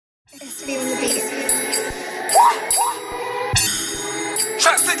Be on the beat.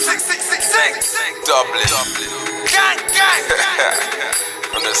 Trap 66666 Dublin. Gang.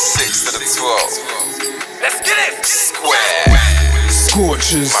 From the 6th to the 12th. Let's get it. Square.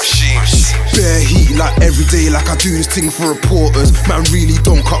 Scorchers, Machines. bare heat like every day, like I do this thing for reporters. Man really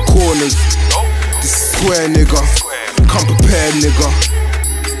don't cut corners. This is square nigga, come prepared nigga.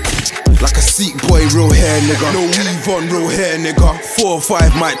 Like a Sikh boy, real hair nigga. No weave on, real hair nigga. 4 or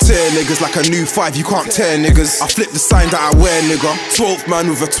 5 might tear niggas. Like a new 5, you can't tear niggas. I flip the sign that I wear nigga. 12th man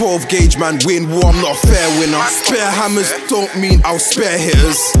with a 12 gauge man. Win war, I'm not a fair winner. Spare hammers don't mean I'll spare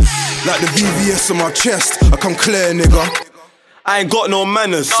hitters. Like the VVS on my chest, I come clear nigga. I ain't got no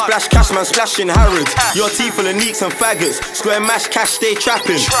manners. Splash cash man, splashing Harrods. Your teeth full of neeks and faggots. Square mash cash, stay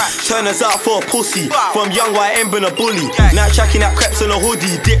trapping. Turn us out for a pussy. From young white end been a bully. Now tracking that creps in a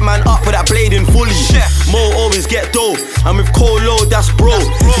hoodie. Dip man up with that blade in fully. Mo always get dough. I'm with Cole Low, that's bro.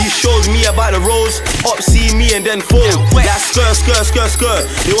 He showed me about the roads. Up see me and then fold. That skirt.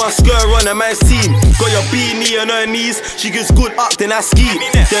 They want skirt on a man's team. Got your beanie on her knees. She gets good up, then I ski.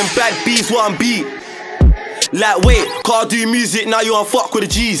 Them bad bees want beat. Like wait, can't do music, now you want fuck with the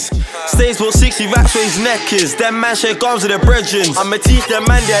G's. Stays for 60 racks where his neck is. Them man shake arms with their brethren. I'ma teach them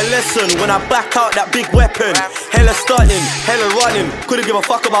man their lesson when I back out that big weapon. Hella stunning, hella running. Couldn't give a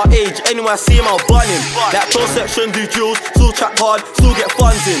fuck about age, anyone I see him I'll bun him. That pro section do drills, still trap hard, still get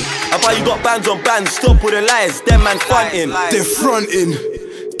funds in. I bet you got bands on bands, stop with the lies, them man fronting. They're fronting,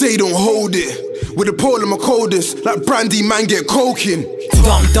 they don't hold it. With the pole, I'm a coldest. Like brandy, man get coking.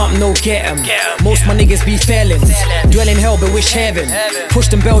 Dump, no get 'em. Most my niggas be felons. Dwell in hell but wish heaven. Push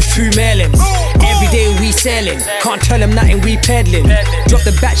them bells through melons. Every day we selling. Can't tell them nothing, we peddling. Drop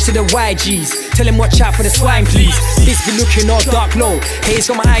the batch to the YGs. Tell them watch out for the swine please. This be looking all dark low. Haze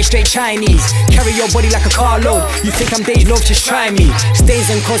got my eyes straight Chinese. Carry your body like a carload. You think I'm Dave Love, just try me. Stains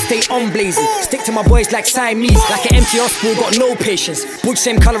and cause stay on blazing. Stick to my boys like Siamese. Like an empty hospital, got no patience. Butch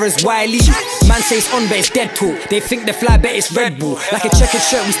same colour as Wiley. Man says on but it's dead talk. They think the fly bet it's Red Bull. Like a checkered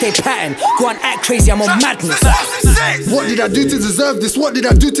shirt we stay pattern. Go on act crazy, I'm on madness. What did I do to deserve this? What did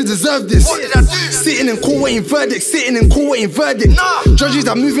I do to deserve this? Sitting in court waiting verdict. Judges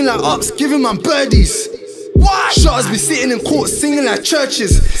are moving like ups, giving man birdies. Shotters be sitting in court singing like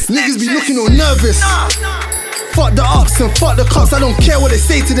churches. Niggas be looking all nervous. Fuck the ups and fuck the cops, I don't care what they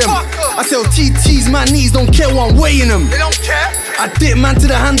say to them. I sell TTs, my knees don't care what I'm weighing them. They don't care. I dip man to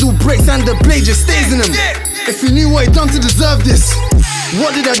the handle breaks and the blade just stays in them. If you knew what he done to deserve this,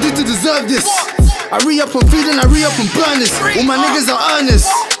 what did I do to deserve this? I re-up on feed and I re-up on burn this. All my niggas are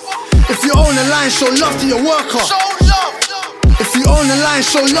earnest. If you own a line, show love to your worker. If you own a line,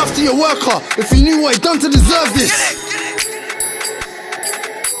 show love to your worker. If you knew what he done to deserve this.